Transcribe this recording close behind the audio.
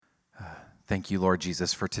Thank you, Lord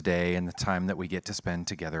Jesus, for today and the time that we get to spend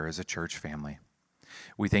together as a church family.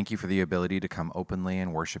 We thank you for the ability to come openly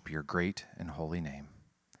and worship your great and holy name.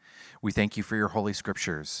 We thank you for your holy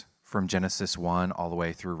scriptures. From Genesis 1 all the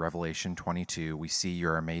way through Revelation 22, we see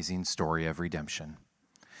your amazing story of redemption.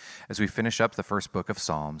 As we finish up the first book of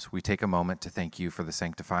Psalms, we take a moment to thank you for the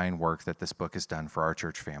sanctifying work that this book has done for our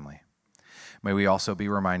church family. May we also be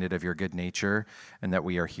reminded of your good nature and that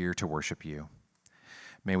we are here to worship you.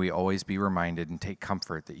 May we always be reminded and take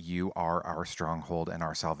comfort that you are our stronghold and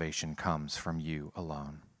our salvation comes from you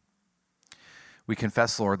alone. We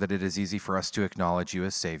confess, Lord, that it is easy for us to acknowledge you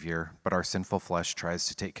as Savior, but our sinful flesh tries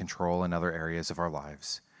to take control in other areas of our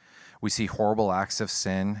lives. We see horrible acts of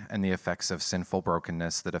sin and the effects of sinful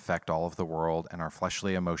brokenness that affect all of the world, and our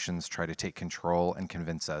fleshly emotions try to take control and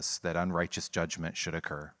convince us that unrighteous judgment should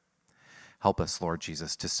occur. Help us, Lord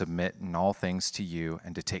Jesus, to submit in all things to you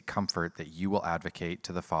and to take comfort that you will advocate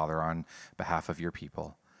to the Father on behalf of your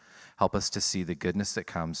people. Help us to see the goodness that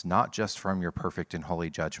comes not just from your perfect and holy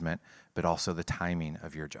judgment, but also the timing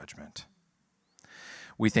of your judgment.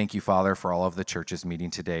 We thank you, Father, for all of the churches meeting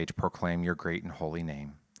today to proclaim your great and holy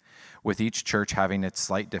name. With each church having its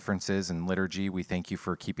slight differences in liturgy, we thank you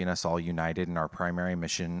for keeping us all united in our primary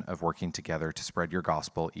mission of working together to spread your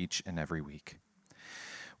gospel each and every week.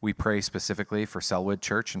 We pray specifically for Selwood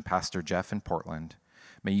Church and Pastor Jeff in Portland.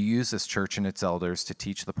 May you use this church and its elders to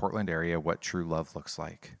teach the Portland area what true love looks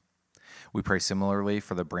like. We pray similarly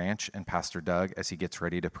for the branch and Pastor Doug as he gets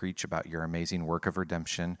ready to preach about your amazing work of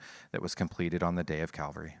redemption that was completed on the day of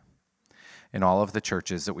Calvary. In all of the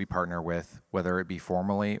churches that we partner with, whether it be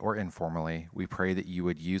formally or informally, we pray that you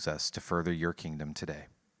would use us to further your kingdom today.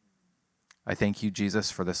 I thank you, Jesus,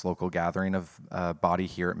 for this local gathering of body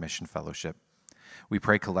here at Mission Fellowship. We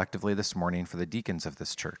pray collectively this morning for the deacons of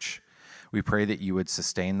this church. We pray that you would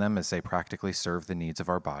sustain them as they practically serve the needs of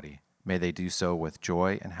our body. May they do so with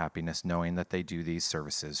joy and happiness, knowing that they do these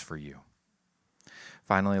services for you.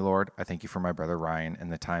 Finally, Lord, I thank you for my brother Ryan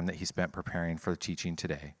and the time that he spent preparing for the teaching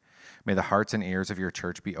today. May the hearts and ears of your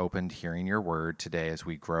church be opened hearing your word today as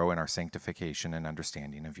we grow in our sanctification and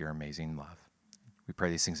understanding of your amazing love. We pray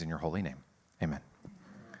these things in your holy name. Amen.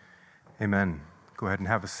 Amen. Go ahead and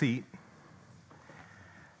have a seat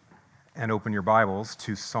and open your Bibles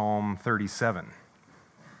to Psalm 37.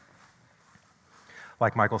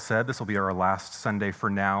 Like Michael said, this will be our last Sunday for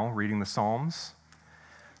now, reading the Psalms,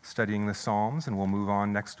 studying the Psalms, and we'll move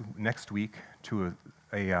on next week to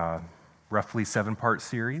a roughly 7-part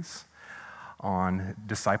series on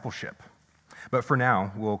discipleship. But for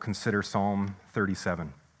now, we'll consider Psalm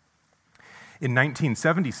 37. In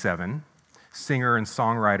 1977, singer and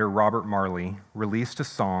songwriter Robert Marley released a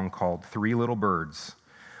song called "Three Little Birds,"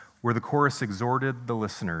 where the chorus exhorted the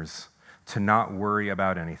listeners to not worry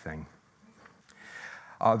about anything.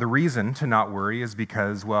 The reason to not worry is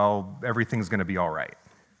because, well, everything's going to be all right.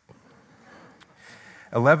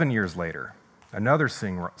 11 years later, another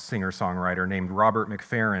singer-songwriter named Robert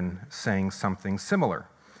McFerrin sang something similar.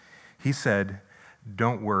 He said,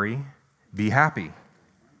 "Don't worry, be happy."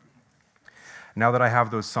 Now that I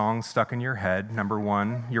have those songs stuck in your head, number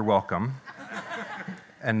one, you're welcome.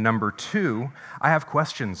 And number two, I have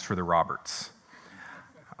questions for the Roberts.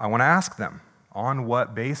 I want to ask them, on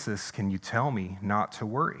what basis can you tell me not to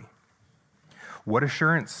worry? What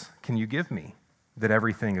assurance can you give me that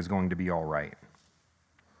everything is going to be all right?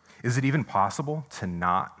 Is it even possible to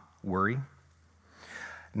not worry?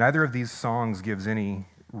 Neither of these songs gives any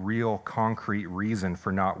real concrete reason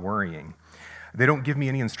for not worrying. They don't give me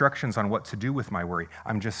any instructions on what to do with my worry.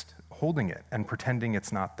 I'm just holding it and pretending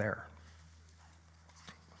it's not there.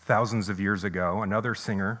 Thousands of years ago, another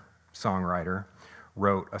singer-songwriter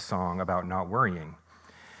wrote a song about not worrying.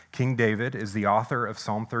 King David is the author of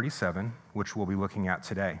Psalm 37, which we'll be looking at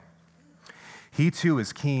today. He too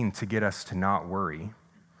is keen to get us to not worry,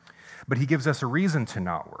 but he gives us a reason to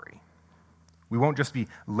not worry. We won't just be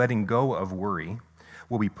letting go of worry,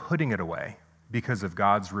 we'll be putting it away because of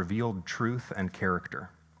God's revealed truth and character.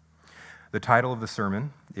 The title of the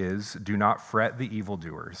sermon is "Do Not Fret the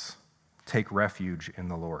Evildoers. Take refuge in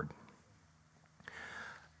the Lord."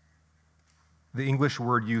 The English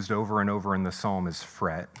word used over and over in the psalm is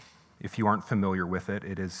fret. If you aren't familiar with it,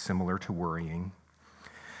 it is similar to worrying.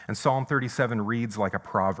 And Psalm 37 reads like a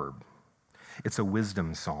proverb. It's a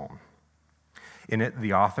wisdom psalm. In it,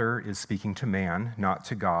 the author is speaking to man, not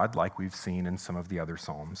to God, like we've seen in some of the other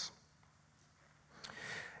psalms.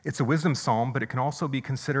 It's a wisdom psalm, but it can also be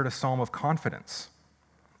considered a psalm of confidence.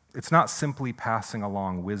 It's not simply passing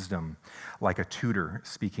along wisdom like a tutor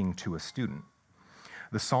speaking to a student.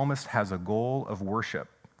 The psalmist has a goal of worship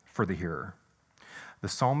for the hearer. The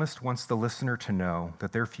psalmist wants the listener to know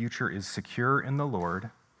that their future is secure in the Lord,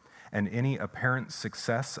 and any apparent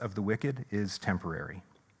success of the wicked is temporary.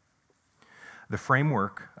 The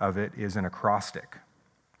framework of it is an acrostic.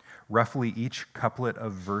 Roughly each couplet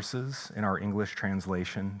of verses in our English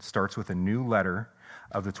translation starts with a new letter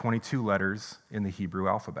of the 22 letters in the Hebrew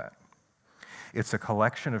alphabet. It's a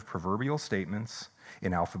collection of proverbial statements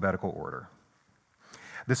in alphabetical order.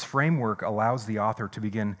 This framework allows the author to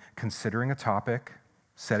begin considering a topic,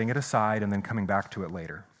 setting it aside, and then coming back to it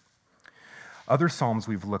later. Other psalms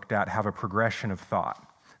we've looked at have a progression of thought,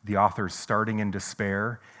 the authors starting in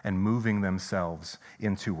despair and moving themselves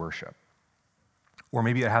into worship. Or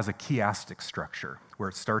maybe it has a chiastic structure, where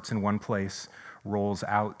it starts in one place, rolls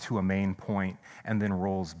out to a main point, and then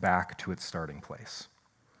rolls back to its starting place.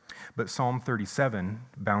 But Psalm 37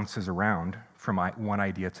 bounces around from one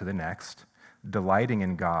idea to the next, delighting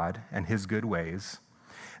in God and his good ways,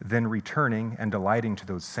 then returning and delighting to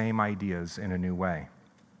those same ideas in a new way.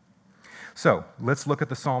 So let's look at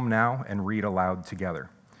the psalm now and read aloud together.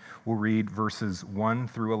 We'll read verses 1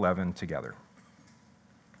 through 11 together.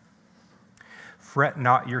 Fret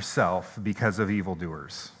not yourself because of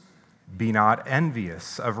evildoers. Be not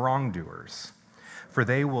envious of wrongdoers, for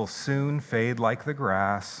they will soon fade like the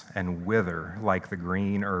grass and wither like the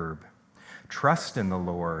green herb. Trust in the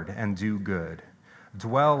Lord and do good.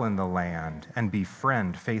 Dwell in the land and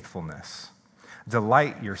befriend faithfulness.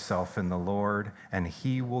 Delight yourself in the Lord, and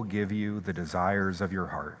he will give you the desires of your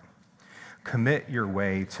heart. Commit your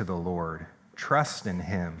way to the Lord. Trust in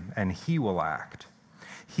him, and he will act.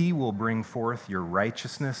 He will bring forth your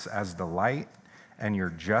righteousness as the light and your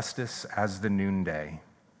justice as the noonday.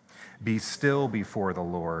 Be still before the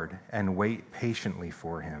Lord and wait patiently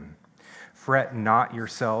for him. Fret not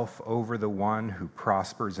yourself over the one who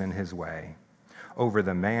prospers in his way, over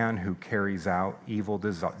the man who carries out evil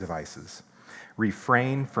devices.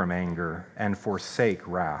 Refrain from anger and forsake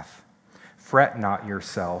wrath. Fret not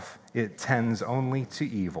yourself, it tends only to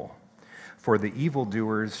evil. For the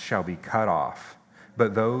evildoers shall be cut off,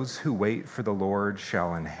 but those who wait for the Lord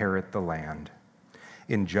shall inherit the land.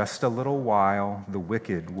 In just a little while, the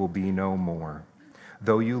wicked will be no more.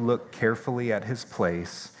 Though you look carefully at his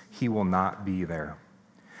place, he will not be there.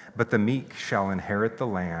 But the meek shall inherit the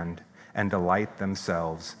land and delight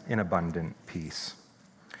themselves in abundant peace.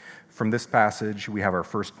 From this passage, we have our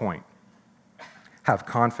first point. Have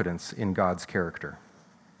confidence in God's character.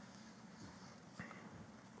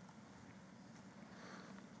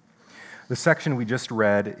 The section we just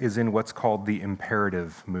read is in what's called the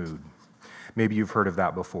imperative mood. Maybe you've heard of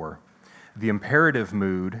that before. The imperative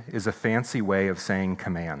mood is a fancy way of saying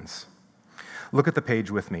commands. Look at the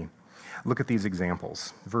page with me. Look at these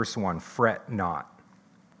examples. Verse 1, fret not.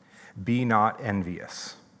 Be not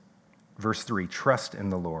envious. Verse 3, trust in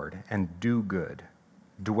the Lord and do good.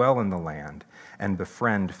 Dwell in the land and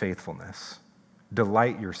befriend faithfulness.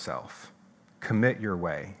 Delight yourself. Commit your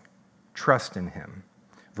way. Trust in him.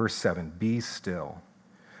 Verse 7, be still.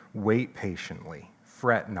 Wait patiently.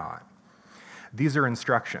 Fret not. These are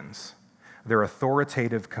instructions. They're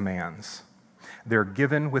authoritative commands. They're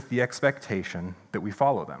given with the expectation that we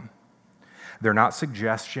follow them. They're not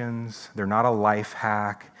suggestions. They're not a life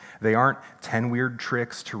hack. They aren't 10 weird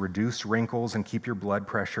tricks to reduce wrinkles and keep your blood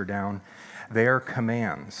pressure down. They are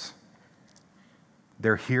commands.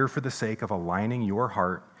 They're here for the sake of aligning your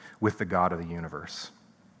heart with the God of the universe.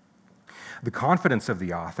 The confidence of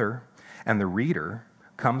the author and the reader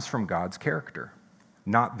comes from God's character,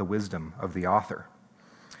 not the wisdom of the author.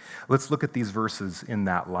 Let's look at these verses in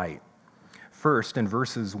that light. First, in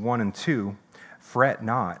verses 1 and 2, fret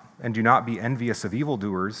not and do not be envious of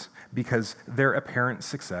evildoers because their apparent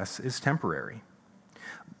success is temporary.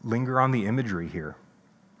 Linger on the imagery here.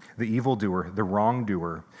 The evildoer, the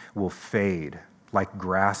wrongdoer, will fade like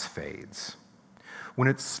grass fades. When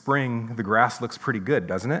it's spring, the grass looks pretty good,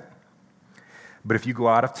 doesn't it? But if you go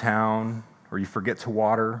out of town or you forget to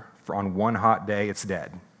water on one hot day, it's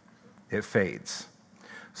dead. It fades.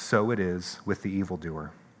 So it is with the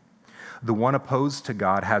evildoer. The one opposed to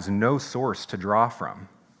God has no source to draw from.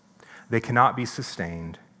 They cannot be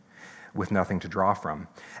sustained with nothing to draw from.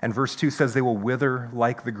 And verse 2 says they will wither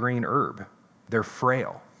like the green herb. They're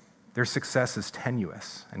frail. Their success is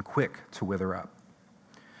tenuous and quick to wither up.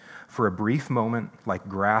 For a brief moment, like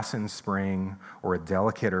grass in spring or a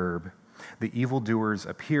delicate herb, the evildoers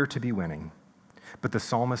appear to be winning. But the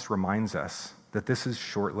psalmist reminds us that this is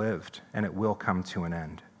short-lived and it will come to an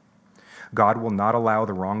end. God will not allow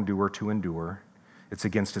the wrongdoer to endure. It's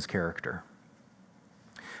against his character.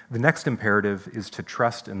 The next imperative is to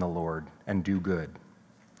trust in the Lord and do good.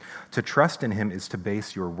 To trust in him is to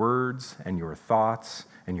base your words and your thoughts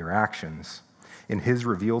and your actions in his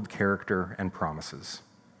revealed character and promises.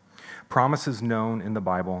 Promises known in the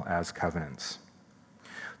Bible as covenants.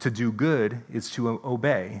 To do good is to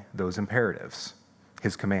obey those imperatives,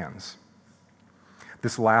 his commands.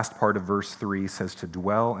 This last part of verse 3 says to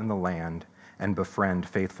dwell in the land and befriend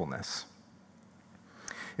faithfulness.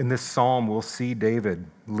 In this psalm, we'll see David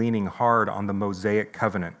leaning hard on the Mosaic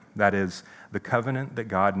covenant, that is, the covenant that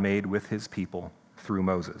God made with his people through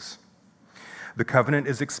Moses. The covenant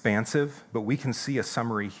is expansive, but we can see a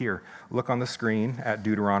summary here. Look on the screen at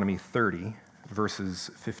Deuteronomy 30, verses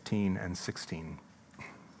 15 and 16.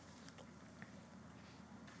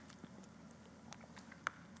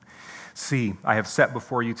 See, I have set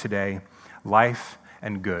before you today life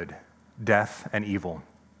and good, death and evil.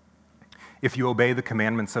 If you obey the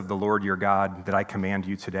commandments of the Lord your God that I command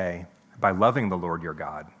you today, by loving the Lord your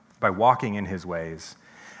God, by walking in his ways,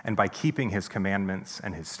 and by keeping his commandments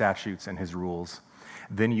and his statutes and his rules,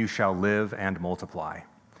 then you shall live and multiply.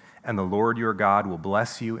 And the Lord your God will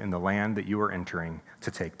bless you in the land that you are entering to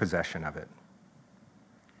take possession of it.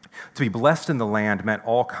 To be blessed in the land meant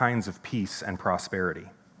all kinds of peace and prosperity.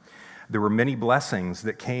 There were many blessings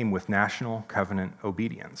that came with national covenant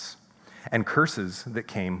obedience, and curses that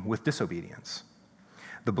came with disobedience.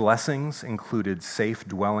 The blessings included safe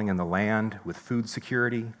dwelling in the land with food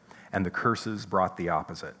security, and the curses brought the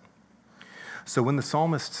opposite. So when the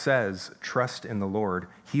psalmist says, trust in the Lord,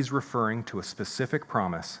 he's referring to a specific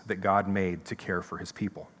promise that God made to care for his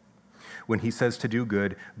people. When he says to do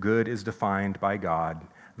good, good is defined by God,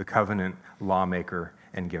 the covenant lawmaker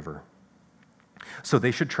and giver. So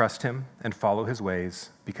they should trust him and follow his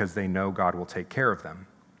ways because they know God will take care of them.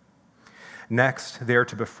 Next, they are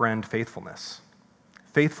to befriend faithfulness.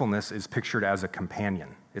 Faithfulness is pictured as a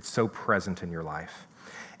companion. It's so present in your life.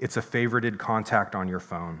 It's a favorited contact on your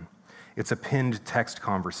phone. It's a pinned text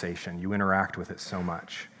conversation. You interact with it so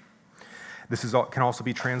much. Can also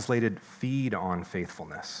be translated feed on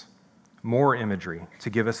faithfulness. More imagery to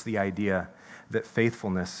give us the idea that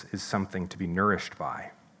faithfulness is something to be nourished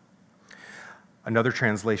by. Another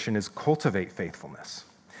translation is cultivate faithfulness.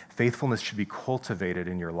 Faithfulness should be cultivated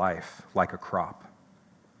in your life like a crop.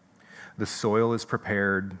 The soil is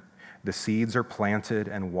prepared, the seeds are planted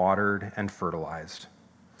and watered and fertilized.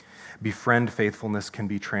 Befriend faithfulness can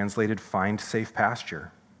be translated find safe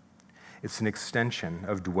pasture. It's an extension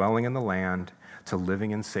of dwelling in the land to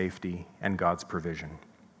living in safety and God's provision.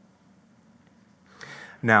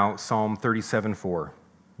 Now, Psalm 37:4.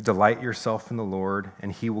 Delight yourself in the Lord,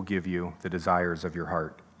 and he will give you the desires of your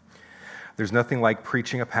heart. There's nothing like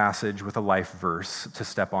preaching a passage with a life verse to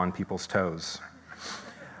step on people's toes.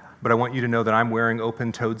 But I want you to know that I'm wearing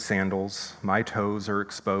open-toed sandals. My toes are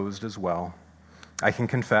exposed as well. I can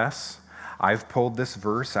confess, I've pulled this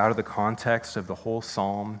verse out of the context of the whole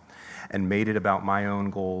psalm and made it about my own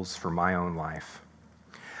goals for my own life.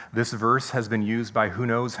 This verse has been used by who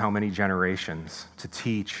knows how many generations to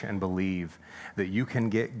teach and believe that you can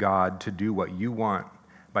get God to do what you want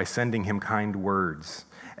by sending him kind words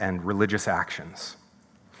and religious actions.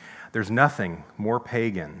 There's nothing more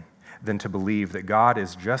pagan than to believe that God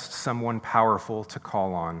is just someone powerful to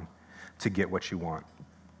call on to get what you want.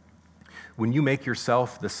 When you make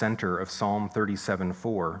yourself the center of Psalm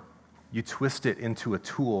 37:4, you twist it into a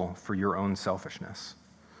tool for your own selfishness.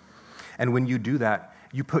 And when you do that,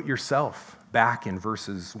 you put yourself back in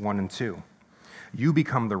verses 1 and 2. You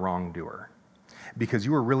become the wrongdoer because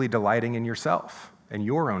you are really delighting in yourself and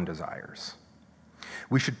your own desires.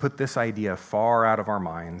 We should put this idea far out of our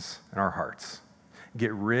minds and our hearts.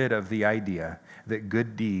 Get rid of the idea that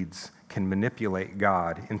good deeds can manipulate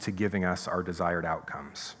God into giving us our desired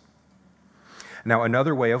outcomes. Now,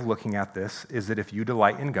 another way of looking at this is that if you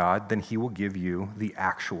delight in God, then he will give you the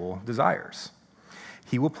actual desires.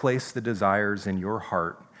 He will place the desires in your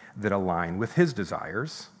heart that align with his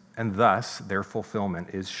desires, and thus their fulfillment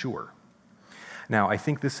is sure. Now, I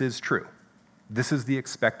think this is true. This is the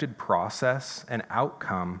expected process and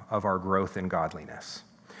outcome of our growth in godliness.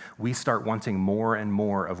 We start wanting more and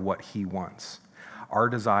more of what he wants. Our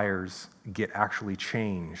desires get actually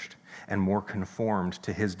changed and more conformed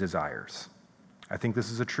to his desires. I think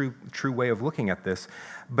this is a true way of looking at this,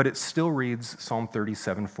 but it still reads Psalm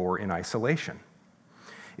 37:4 in isolation.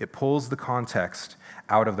 It pulls the context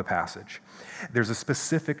out of the passage. There's a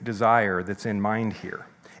specific desire that's in mind here.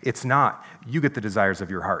 It's not, you get the desires of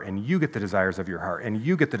your heart, and you get the desires of your heart, and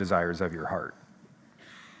you get the desires of your heart,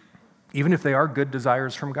 even if they are good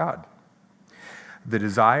desires from God. The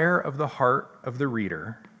desire of the heart of the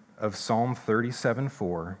reader of Psalm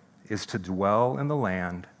 37:4 is to dwell in the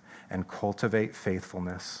land and cultivate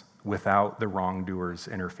faithfulness without the wrongdoer's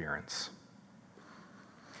interference.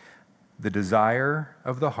 The desire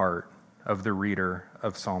of the heart of the reader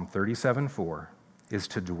of Psalm 37:4 is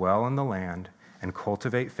to dwell in the land and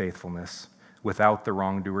cultivate faithfulness without the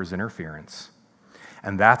wrongdoer's interference.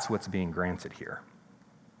 And that's what's being granted here.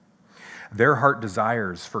 Their heart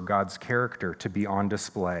desires for God's character to be on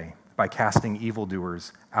display by casting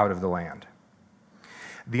evildoers out of the land.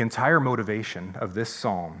 The entire motivation of this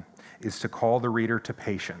psalm is to call the reader to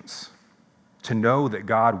patience, to know that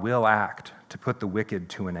God will act to put the wicked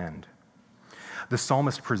to an end. The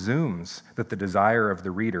psalmist presumes that the desire of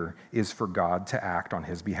the reader is for God to act on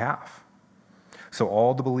his behalf. So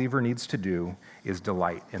all the believer needs to do is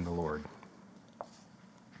delight in the Lord.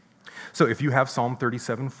 So if you have Psalm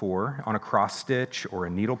 37:4 on a cross stitch or a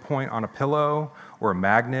needle point on a pillow or a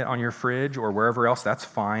magnet on your fridge or wherever else, that's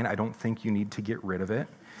fine. I don't think you need to get rid of it.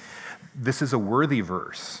 This is a worthy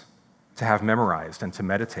verse to have memorized and to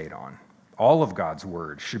meditate on. All of God's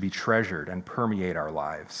word should be treasured and permeate our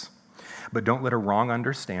lives. But don't let a wrong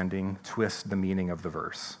understanding twist the meaning of the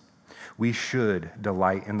verse. We should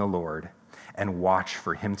delight in the Lord and watch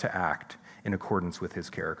for him to act in accordance with his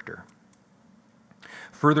character.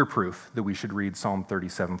 Further proof that we should read Psalm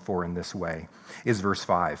 37:4 in this way is verse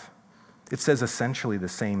 5. It says essentially the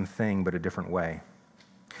same thing, but a different way.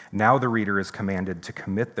 Now the reader is commanded to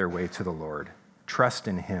commit their way to the Lord, trust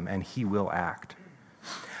in him, and he will act.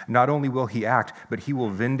 Not only will he act, but he will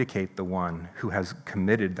vindicate the one who has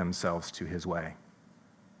committed themselves to his way.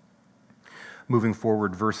 Moving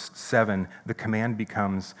forward, verse 7, the command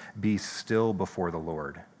becomes, be still before the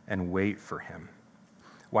Lord and wait for him.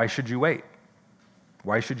 Why should you wait?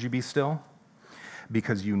 Why should you be still?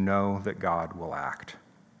 Because you know that God will act.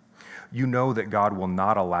 You know that God will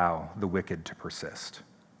not allow the wicked to persist.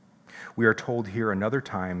 We are told here another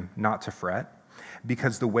time not to fret,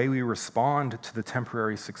 because the way we respond to the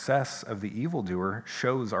temporary success of the evildoer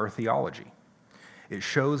shows our theology. It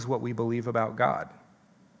shows what we believe about God.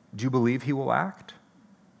 Do you believe he will act?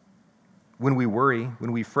 When we worry,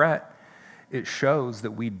 when we fret, it shows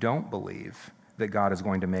that we don't believe that God is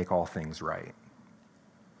going to make all things right.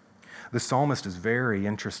 The psalmist is very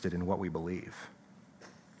interested in what we believe.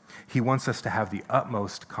 He wants us to have the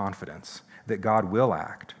utmost confidence that God will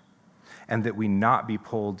act, and that we not be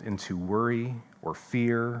pulled into worry or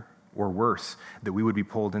fear, or worse, that we would be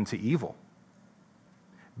pulled into evil,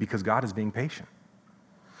 because God is being patient.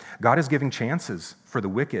 God is giving chances for the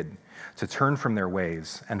wicked to turn from their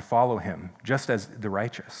ways and follow him, just as the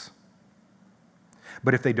righteous.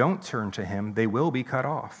 But if they don't turn to him, they will be cut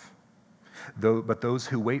off. But those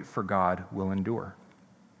who wait for God will endure.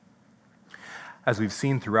 As we've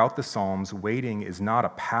seen throughout the Psalms, waiting is not a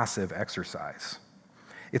passive exercise.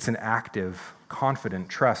 It's an active, confident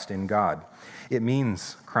trust in God. It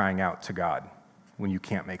means crying out to God when you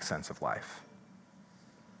can't make sense of life.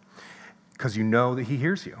 Because you know that he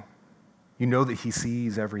hears you. You know that he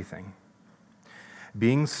sees everything.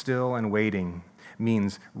 Being still and waiting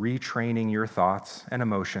means retraining your thoughts and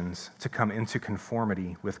emotions to come into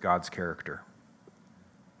conformity with God's character.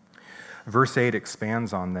 Verse 8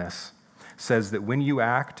 expands on this, says that when you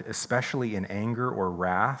act, especially in anger or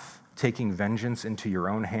wrath, taking vengeance into your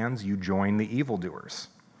own hands, you join the evildoers.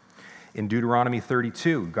 In Deuteronomy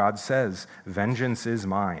 32, God says, vengeance is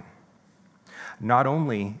mine. Not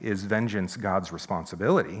only is vengeance God's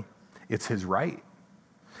responsibility, it's his right,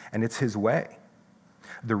 and it's his way.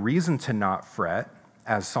 The reason to not fret,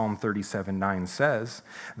 as Psalm 37:9 says,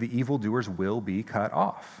 the evildoers will be cut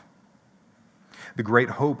off. The great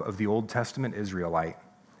hope of the Old Testament Israelite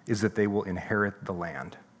is that they will inherit the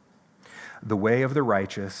land. The way of the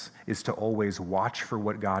righteous is to always watch for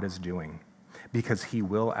what God is doing, because he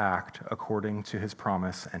will act according to his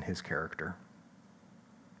promise and his character.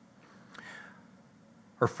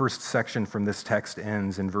 Our first section from this text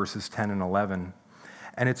ends in verses 10 and 11.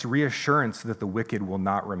 And it's reassurance that the wicked will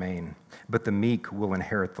not remain, but the meek will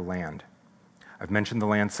inherit the land. I've mentioned the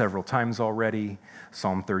land several times already.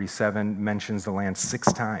 Psalm 37 mentions the land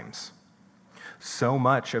 6 times. So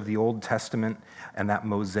much of the Old Testament and that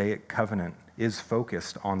Mosaic covenant is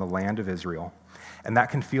focused on the land of Israel, and that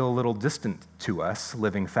can feel a little distant to us,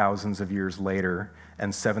 living thousands of years later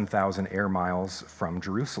and 7,000 air miles from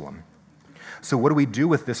Jerusalem. So what do we do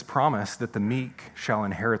with this promise that the meek shall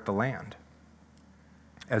inherit the land?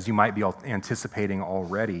 As you might be anticipating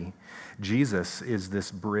already, Jesus is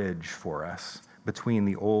this bridge for us between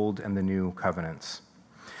the old and the new covenants.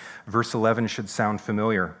 Verse 11 should sound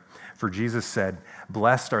familiar, for Jesus said,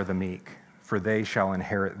 "Blessed are the meek, for they shall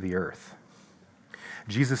inherit the earth."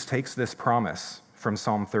 Jesus takes this promise from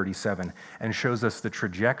Psalm 37 and shows us the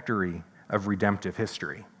trajectory of redemptive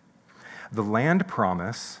history. The land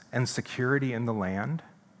promise and security in the land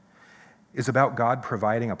is about God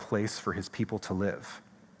providing a place for his people to live.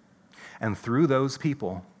 And through those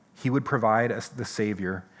people, he would provide us the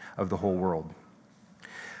Savior of the whole world.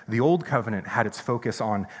 The Old Covenant had its focus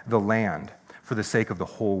on the land for the sake of the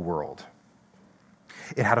whole world.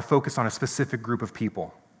 It had a focus on a specific group of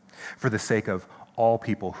people for the sake of all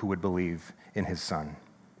people who would believe in his Son.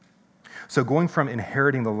 So going from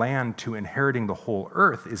inheriting the land to inheriting the whole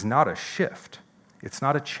earth is not a shift. It's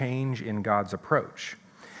not a change in God's approach.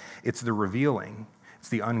 It's the revealing, it's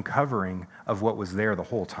the uncovering of what was there the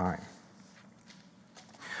whole time.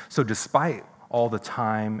 So despite all the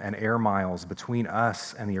time and air miles between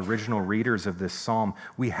us and the original readers of this psalm,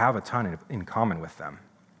 we have a ton in common with them.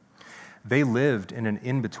 They lived in an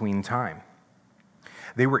in-between time.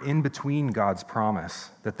 They were in between God's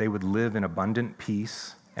promise that they would live in abundant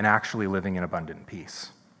peace and actually living in abundant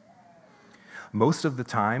peace. Most of the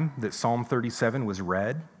time that Psalm 37 was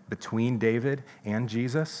read between David and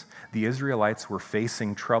Jesus, the Israelites were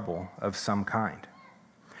facing trouble of some kind.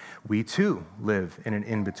 We too live in an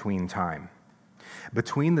in-between time,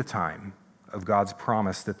 between the time of God's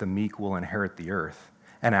promise that the meek will inherit the earth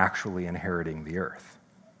and actually inheriting the earth.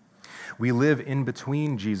 We live in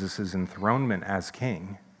between Jesus' enthronement as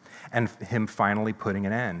king and him finally putting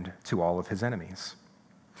an end to all of his enemies.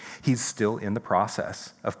 He's still in the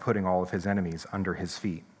process of putting all of his enemies under his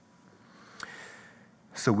feet.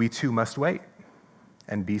 So we too must wait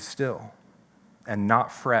and be still and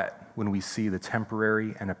not fret when we see the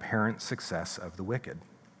temporary and apparent success of the wicked.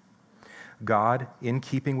 God, in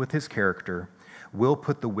keeping with his character, will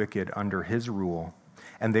put the wicked under his rule,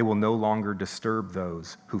 and they will no longer disturb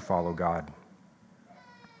those who follow God.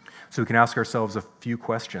 So we can ask ourselves a few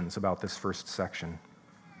questions about this first section.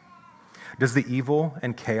 Does the evil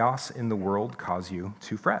and chaos in the world cause you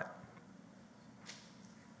to fret?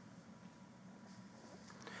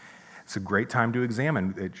 It's a great time to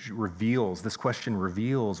examine. This question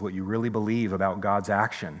reveals what you really believe about God's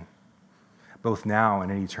action, both now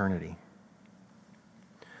and in eternity.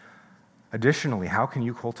 Additionally, how can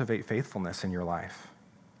you cultivate faithfulness in your life?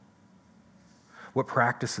 What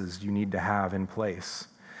practices do you need to have in place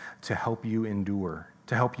to help you endure,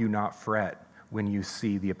 to help you not fret when you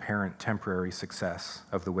see the apparent temporary success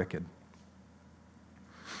of the wicked?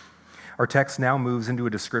 Our text now moves into a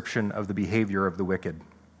description of the behavior of the wicked.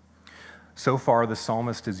 So far, the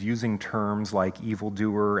psalmist is using terms like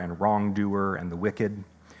evildoer and wrongdoer and the wicked,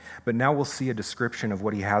 but now we'll see a description of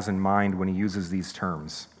what he has in mind when he uses these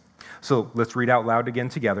terms. So let's read out loud again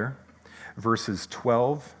together, verses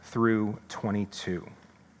 12 through 22.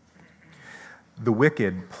 The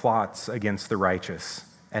wicked plots against the righteous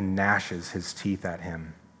and gnashes his teeth at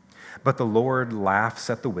him. But the Lord laughs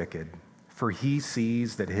at the wicked, for he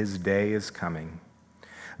sees that his day is coming.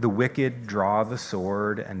 The wicked draw the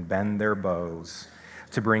sword and bend their bows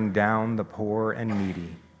to bring down the poor and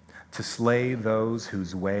needy, to slay those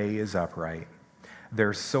whose way is upright.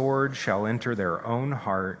 Their sword shall enter their own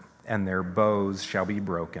heart, and their bows shall be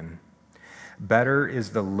broken. Better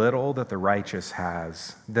is the little that the righteous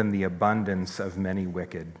has than the abundance of many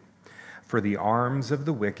wicked. For the arms of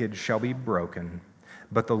the wicked shall be broken,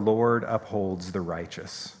 but the Lord upholds the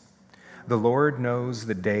righteous. The Lord knows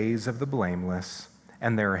the days of the blameless,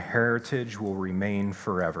 and their heritage will remain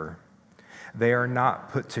forever. They are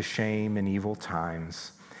not put to shame in evil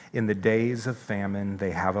times. In the days of famine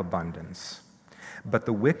they have abundance. But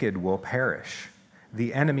the wicked will perish.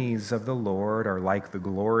 The enemies of the Lord are like the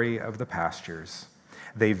glory of the pastures.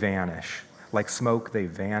 They vanish. Like smoke they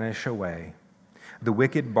vanish away. The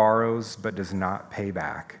wicked borrows but does not pay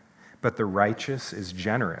back. But the righteous is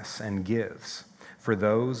generous and gives. For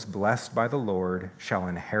those blessed by the Lord shall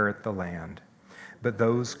inherit the land. But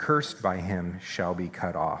those cursed by him shall be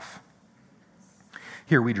cut off.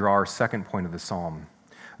 Here we draw our second point of the psalm.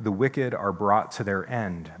 The wicked are brought to their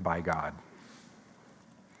end by God.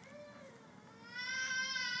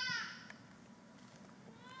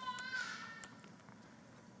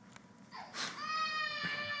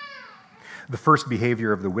 The first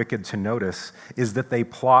behavior of the wicked to notice is that they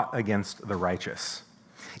plot against the righteous,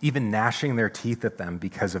 even gnashing their teeth at them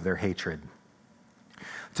because of their hatred.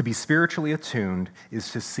 To be spiritually attuned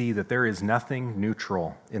is to see that there is nothing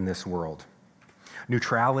neutral in this world.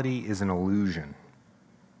 Neutrality is an illusion.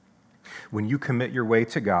 When you commit your way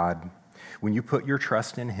to God, when you put your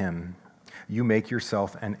trust in him, you make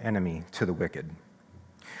yourself an enemy to the wicked.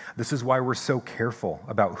 This is why we're so careful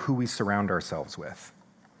about who we surround ourselves with.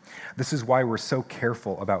 This is why we're so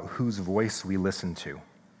careful about whose voice we listen to.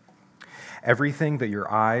 Everything that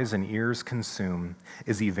your eyes and ears consume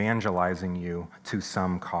is evangelizing you to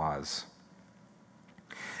some cause.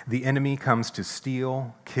 The enemy comes to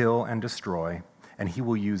steal, kill, and destroy, and he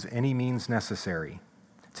will use any means necessary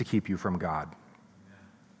to keep you from God.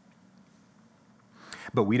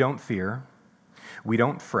 But we don't fear, we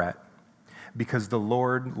don't fret, because the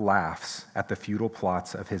Lord laughs at the futile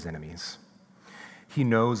plots of his enemies. He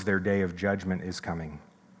knows their day of judgment is coming.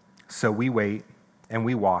 So we wait and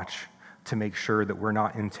we watch to make sure that we're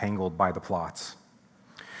not entangled by the plots.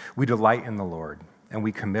 We delight in the Lord, and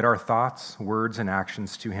we commit our thoughts, words, and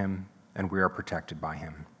actions to him, and we are protected by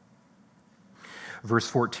him. Verse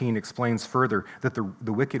 14 explains further that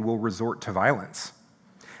the wicked will resort to violence.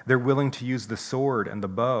 They're willing to use the sword and the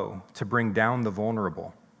bow to bring down the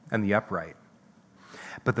vulnerable and the upright.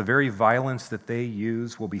 But the very violence that they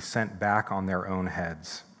use will be sent back on their own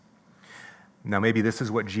heads. Now, maybe this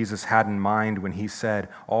is what Jesus had in mind when he said,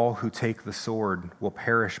 "All who take the sword will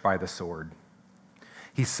perish by the sword."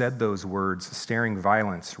 He said those words, staring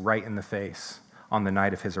violence right in the face on the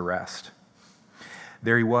night of his arrest.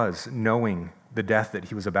 There he was, knowing the death that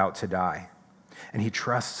he was about to die. And he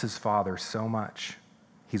trusts his Father so much,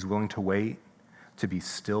 he's willing to wait to be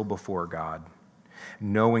still before God,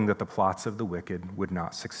 knowing that the plots of the wicked would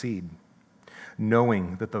not succeed,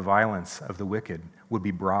 knowing that the violence of the wicked would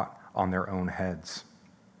be brought on their own heads.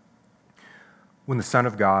 When the Son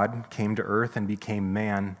of God came to earth and became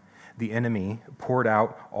man, the enemy pulled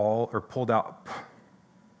out all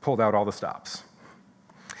the stops.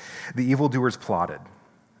 The evildoers plotted.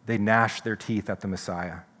 They gnashed their teeth at the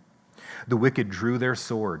Messiah. The wicked drew their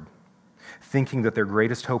sword, thinking that their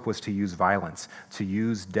greatest hope was to use violence, to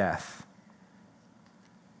use death.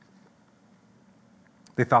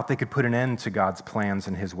 They thought they could put an end to God's plans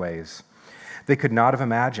and his ways. They could not have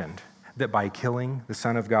imagined that by killing the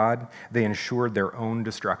Son of God, they ensured their own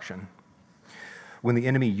destruction. When the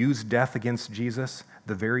enemy used death against Jesus,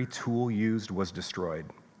 the very tool used was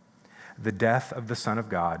destroyed. The death of the Son of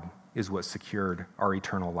God is what secured our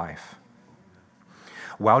eternal life.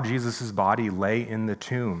 While Jesus' body lay in the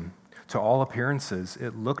tomb, to all appearances,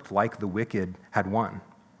 it looked like the wicked had won.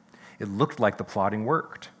 It looked like the plotting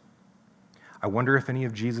worked. I wonder if any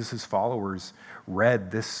of Jesus' followers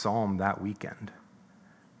read this psalm that weekend.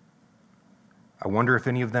 I wonder if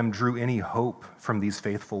any of them drew any hope from these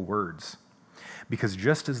faithful words. Because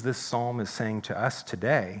just as this psalm is saying to us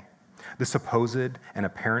today, the supposed and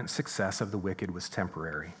apparent success of the wicked was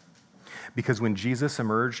temporary. Because when Jesus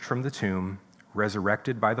emerged from the tomb,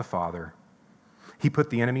 resurrected by the Father, he put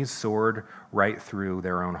the enemy's sword right through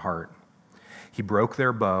their own heart. He broke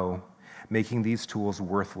their bow, making these tools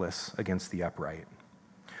worthless against the upright.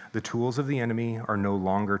 The tools of the enemy are no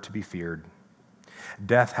longer to be feared.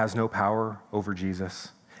 Death has no power over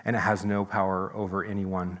Jesus, and it has no power over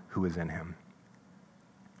anyone who is in him.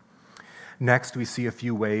 Next, we see a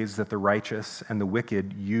few ways that the righteous and the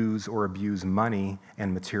wicked use or abuse money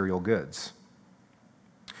and material goods.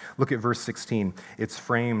 Look at verse 16. It's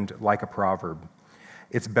framed like a proverb.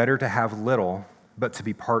 It's better to have little, but to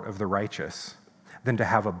be part of the righteous, than to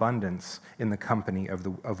have abundance in the company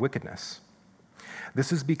of wickedness.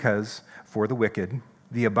 This is because, for the wicked,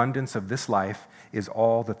 the abundance of this life is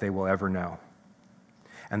all that they will ever know.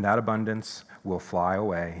 And that abundance will fly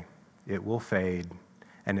away, it will fade,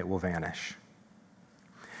 and it will vanish.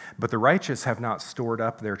 But the righteous have not stored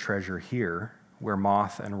up their treasure here, where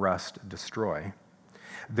moth and rust destroy.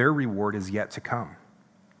 Their reward is yet to come.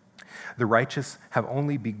 The righteous have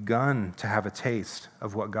only begun to have a taste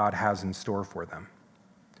of what God has in store for them.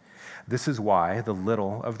 This is why the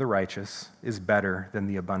little of the righteous is better than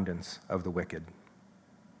the abundance of the wicked.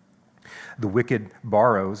 The wicked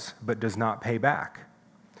borrows but does not pay back,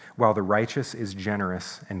 while the righteous is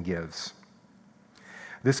generous and gives.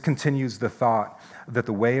 This continues the thought that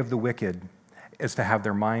the way of the wicked is to have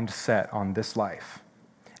their mind set on this life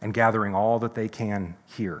and gathering all that they can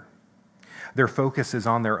here. Their focus is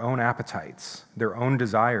on their own appetites. Their own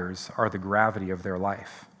desires are the gravity of their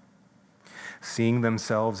life. Seeing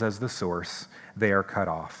themselves as the source, they are cut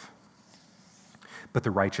off. But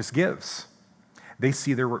the righteous gives. They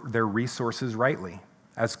see their resources rightly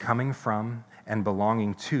as coming from and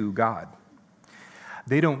belonging to God.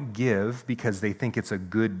 They don't give because they think it's a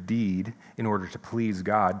good deed in order to please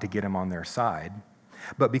God to get him on their side,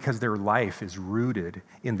 but because their life is rooted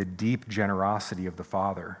in the deep generosity of the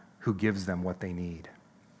Father who gives them what they need.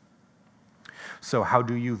 So how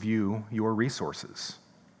do you view your resources?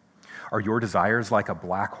 Are your desires like a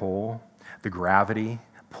black hole, the gravity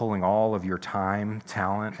pulling all of your time,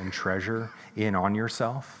 talent, and treasure in on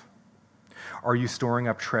yourself? Are you storing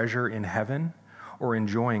up treasure in heaven or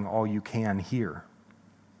enjoying all you can here?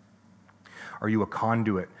 Are you a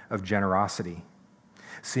conduit of generosity,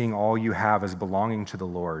 seeing all you have as belonging to the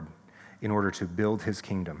Lord in order to build his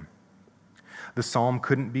kingdom? The psalm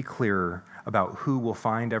couldn't be clearer about who will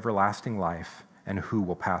find everlasting life and who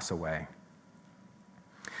will pass away.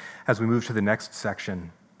 As we move to the next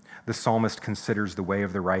section, the psalmist considers the way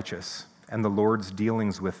of the righteous and the Lord's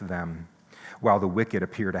dealings with them, while the wicked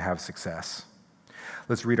appear to have success.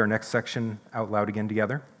 Let's read our next section out loud again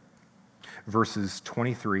together. Verses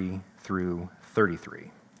 23 through 33.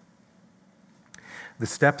 The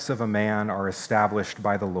steps of a man are established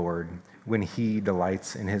by the Lord when he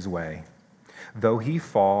delights in his way. Though he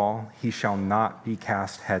fall, he shall not be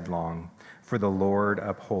cast headlong, for the Lord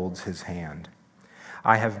upholds his hand.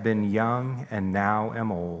 I have been young and now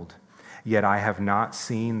am old, yet I have not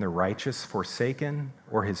seen the righteous forsaken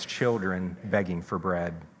or his children begging for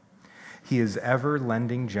bread. He is ever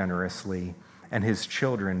lending generously, and his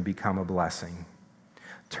children become a blessing.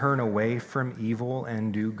 Turn away from evil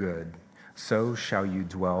and do good, so shall you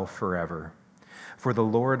dwell forever. For the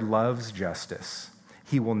Lord loves justice.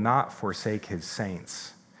 He will not forsake his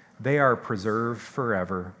saints. They are preserved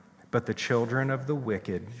forever, but the children of the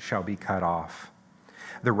wicked shall be cut off.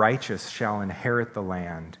 The righteous shall inherit the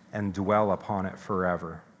land and dwell upon it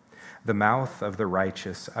forever. The mouth of the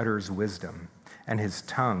righteous utters wisdom, and his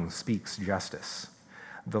tongue speaks justice.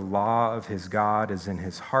 The law of his God is in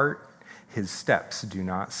his heart. His steps do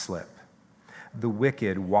not slip. The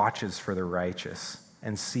wicked watches for the righteous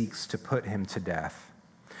and seeks to put him to death.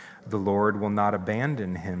 The Lord will not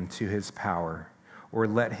abandon him to his power or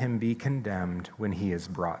let him be condemned when he is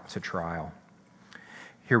brought to trial.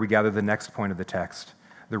 Here we gather the next point of the text.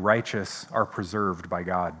 The righteous are preserved by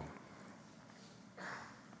God.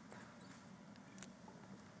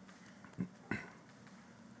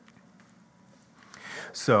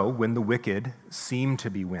 So, when the wicked seem to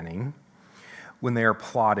be winning, when they are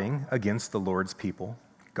plotting against the Lord's people,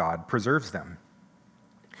 God preserves them.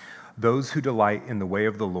 Those who delight in the way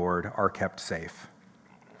of the Lord are kept safe.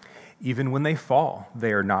 Even when they fall,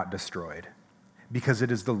 they are not destroyed, because it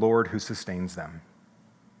is the Lord who sustains them.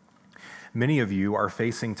 Many of you are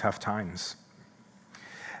facing tough times,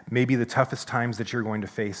 maybe the toughest times that you're going to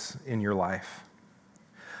face in your life.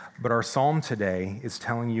 But our psalm today is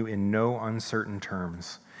telling you in no uncertain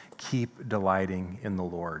terms, keep delighting in the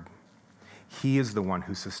Lord. He is the one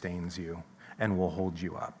who sustains you and will hold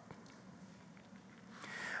you up.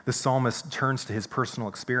 The psalmist turns to his personal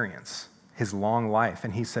experience, his long life,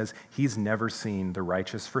 and he says he's never seen the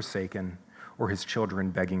righteous forsaken or his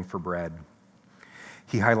children begging for bread.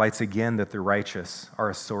 He highlights again that the righteous are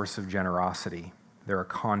a source of generosity. They're a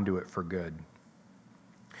conduit for good.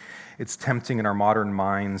 It's tempting in our modern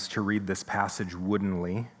minds to read this passage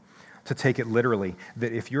woodenly, to take it literally,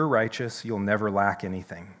 that if you're righteous, you'll never lack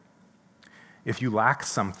anything. If you lack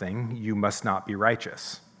something, you must not be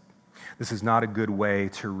righteous. This is not a good way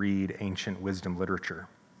to read ancient wisdom literature.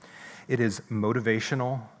 It is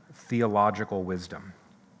motivational, theological wisdom.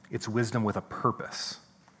 It's wisdom with a purpose.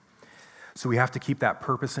 So we have to keep that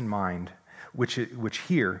purpose in mind, which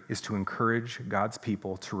here is to encourage God's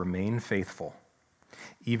people to remain faithful,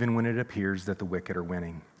 even when it appears that the wicked are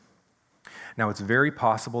winning. Now, it's very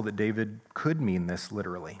possible that David could mean this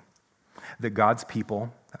literally, that God's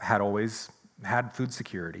people had always had food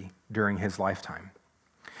security during his lifetime.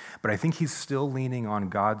 But I think he's still leaning on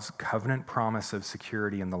God's covenant promise of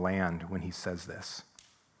security in the land when he says this.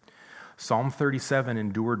 Psalm 37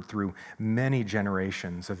 endured through many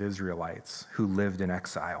generations of Israelites who lived in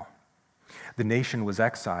exile. The nation was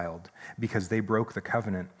exiled because they broke the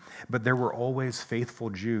covenant, but there were always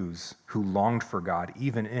faithful Jews who longed for God,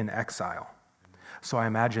 even in exile. So I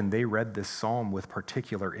imagine they read this psalm with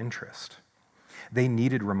particular interest. They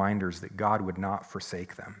needed reminders that God would not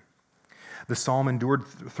forsake them. The psalm endured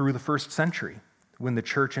through the first century when the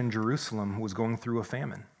church in Jerusalem was going through a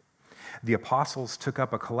famine. The apostles took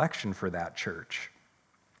up a collection for that church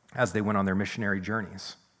as they went on their missionary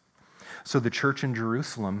journeys. So the church in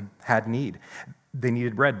Jerusalem had need. They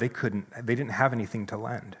needed bread. They didn't have anything to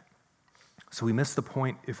lend. So we miss the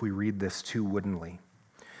point if we read this too woodenly.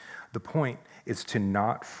 The point is to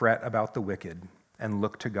not fret about the wicked and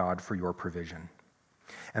look to God for your provision.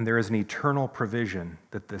 And there is an eternal provision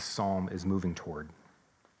that this psalm is moving toward.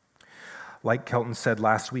 Like Kelton said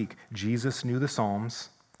last week, Jesus knew the Psalms,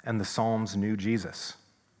 and the Psalms knew Jesus.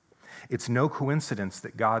 It's no coincidence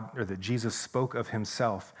that Jesus spoke of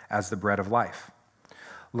himself as the bread of life.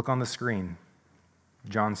 Look on the screen,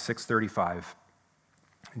 John 6:35.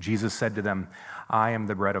 Jesus said to them, I am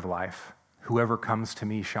the bread of life. Whoever comes to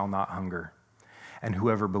me shall not hunger, and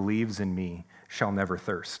whoever believes in me shall never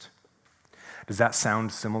thirst. Does that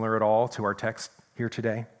sound similar at all to our text here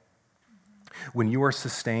today? When you are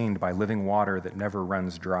sustained by living water that never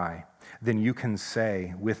runs dry, then you can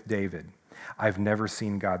say with David, I've never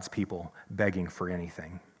seen God's people begging for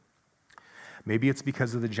anything. Maybe it's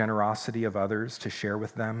because of the generosity of others to share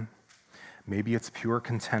with them. Maybe it's pure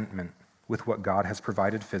contentment with what God has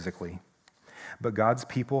provided physically. But God's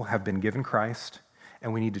people have been given Christ,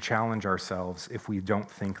 and we need to challenge ourselves if we don't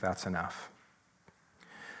think that's enough.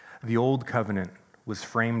 The old covenant was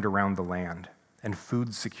framed around the land, and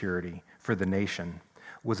food security for the nation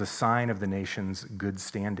was a sign of the nation's good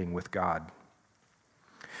standing with God.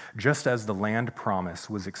 Just as the land promise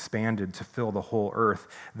was expanded to fill the whole earth,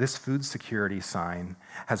 this food security sign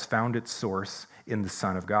has found its source in the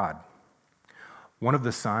Son of God. One of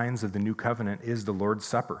the signs of the new covenant is the Lord's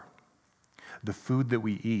Supper. The food that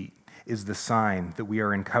we eat is the sign that we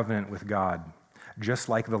are in covenant with God, just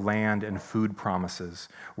like the land and food promises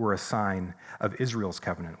were a sign of Israel's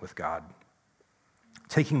covenant with God.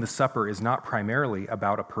 Taking the supper is not primarily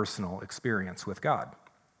about a personal experience with God.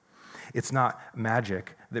 It's not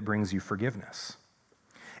magic that brings you forgiveness.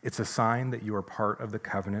 It's a sign that you are part of the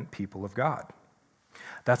covenant people of God.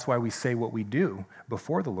 That's why we say what we do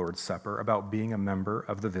before the Lord's Supper about being a member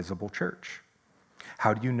of the visible church.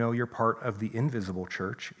 How do you know you're part of the invisible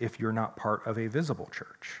church if you're not part of a visible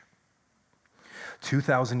church?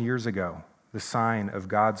 2,000 years ago, the sign of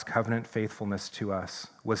God's covenant faithfulness to us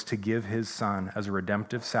was to give his Son as a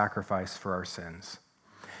redemptive sacrifice for our sins.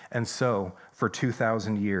 And so, for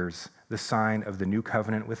 2,000 years, the sign of the new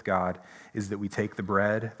covenant with God is that we take the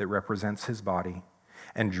bread that represents his body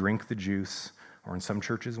and drink the juice, or in some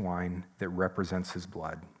churches, wine, that represents his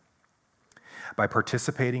blood. By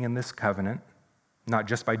participating in this covenant, not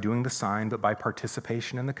just by doing the sign, but by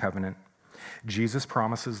participation in the covenant, Jesus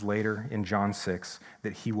promises later in John 6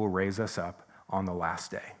 that he will raise us up on the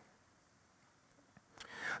last day.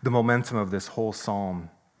 The momentum of this whole psalm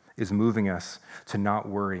is moving us to not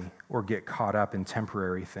worry or get caught up in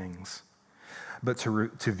temporary things, but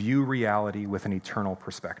to view reality with an eternal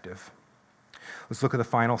perspective. Let's look at the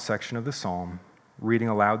final section of the psalm, reading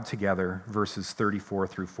aloud together verses 34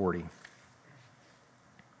 through 40.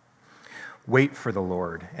 Wait for the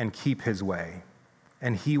Lord and keep his way,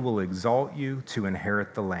 and he will exalt you to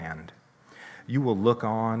inherit the land. You will look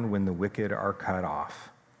on when the wicked are cut off.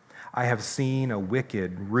 I have seen a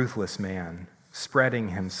wicked, ruthless man spreading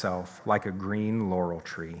himself like a green laurel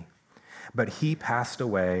tree. But he passed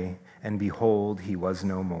away, and behold, he was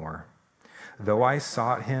no more. Though I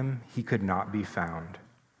sought him, he could not be found.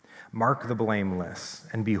 Mark the blameless,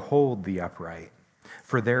 and behold the upright,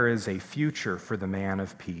 for there is a future for the man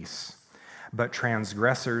of peace. But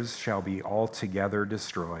transgressors shall be altogether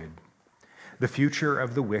destroyed. The future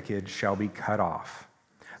of the wicked shall be cut off.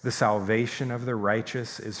 The salvation of the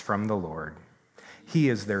righteous is from the Lord. He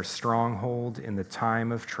is their stronghold in the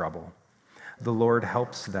time of trouble. The Lord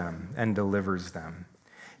helps them and delivers them.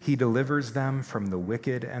 He delivers them from the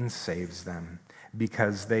wicked and saves them,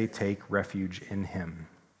 because they take refuge in him.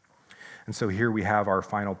 And so here we have our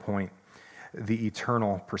final point, the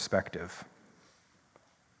eternal perspective.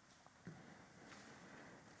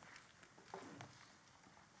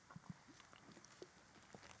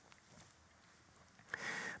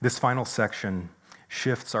 This final section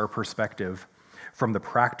shifts our perspective from the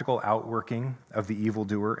practical outworking of the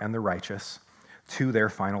evildoer and the righteous to their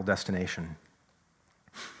final destination.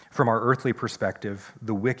 From our earthly perspective,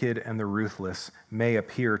 the wicked and the ruthless may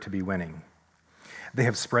appear to be winning. They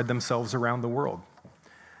have spread themselves around the world,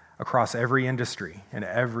 across every industry and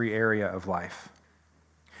every area of life.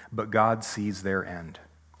 But God sees their end.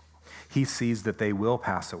 He sees that they will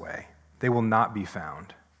pass away. They will not be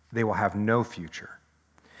found. They will have no future.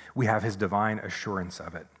 We have his divine assurance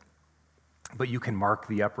of it. But you can mark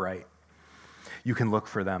the upright. You can look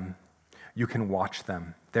for them. You can watch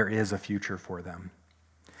them. There is a future for them.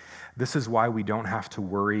 This is why we don't have to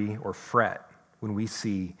worry or fret when we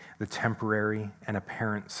see the temporary and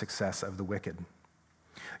apparent success of the wicked.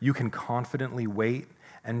 You can confidently wait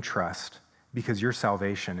and trust because your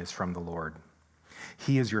salvation is from the Lord.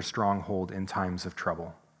 He is your stronghold in times of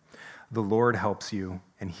trouble. The Lord helps you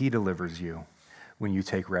and he delivers you when you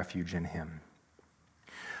take refuge in him.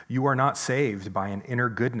 You are not saved by an inner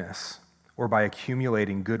goodness or by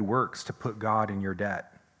accumulating good works to put God in your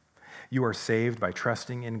debt. You are saved by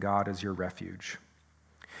trusting in God as your refuge.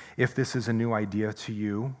 If this is a new idea to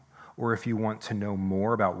you, or if you want to know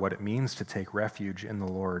more about what it means to take refuge in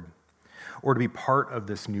the Lord, or to be part of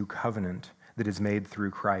this new covenant that is made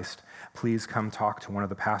through Christ, please come talk to one of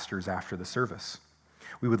the pastors after the service.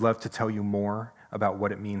 We would love to tell you more about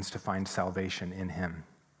what it means to find salvation in him.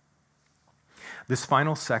 This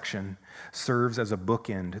final section serves as a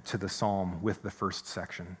bookend to the psalm with the first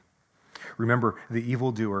section. Remember, the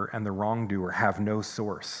evildoer and the wrongdoer have no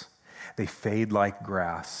source. They fade like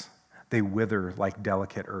grass. They wither like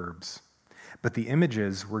delicate herbs. But the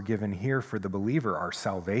images we're given here for the believer are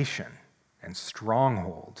salvation and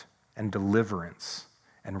stronghold and deliverance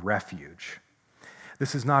and refuge.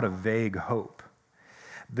 This is not a vague hope.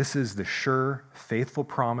 This is the sure, faithful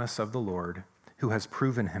promise of the Lord who has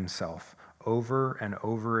proven himself over and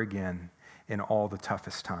over again in all the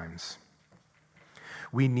toughest times.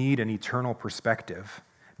 We need an eternal perspective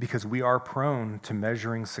because we are prone to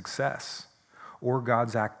measuring success or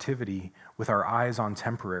God's activity with our eyes on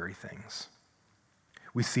temporary things.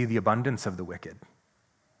 We see the abundance of the wicked.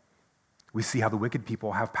 We see how the wicked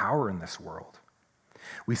people have power in this world.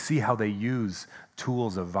 We see how they use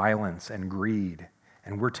tools of violence and greed,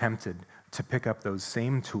 and we're tempted to pick up those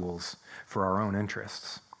same tools for our own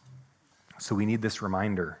interests. So we need this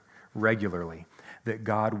reminder regularly that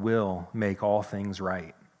God will make all things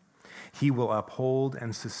right. He will uphold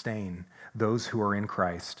and sustain those who are in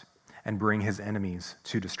Christ and bring his enemies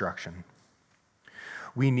to destruction.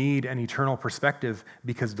 We need an eternal perspective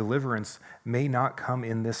because deliverance may not come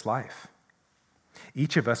in this life.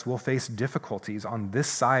 Each of us will face difficulties on this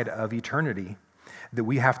side of eternity that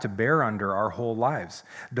we have to bear under our whole lives.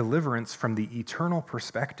 Deliverance from the eternal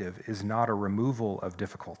perspective is not a removal of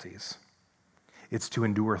difficulties. It's to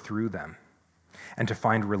endure through them and to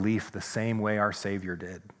find relief the same way our Savior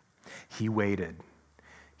did. He waited,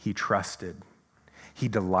 he trusted, he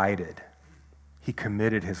delighted, he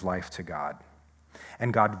committed his life to God,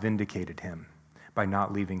 and God vindicated him by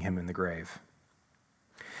not leaving him in the grave.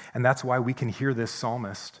 And that's why we can hear this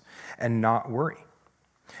psalmist and not worry,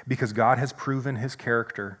 because God has proven his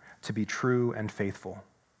character to be true and faithful.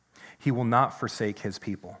 He will not forsake his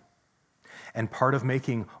people. And part of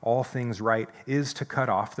making all things right is to cut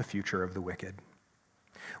off the future of the wicked.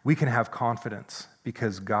 We can have confidence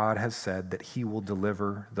because God has said that he will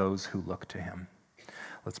deliver those who look to him.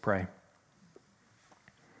 Let's pray.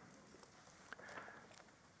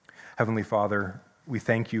 Heavenly Father, we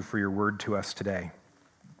thank you for your word to us today.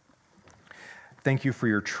 Thank you for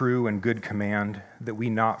your true and good command that we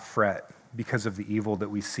not fret because of the evil that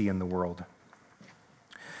we see in the world.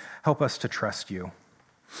 Help us to trust you,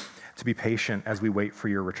 to be patient as we wait for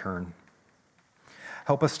your return.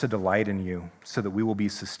 Help us to delight in you so that we will be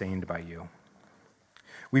sustained by you.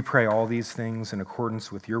 We pray all these things in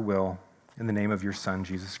accordance with your will in the name of your Son,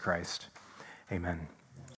 Jesus Christ. Amen.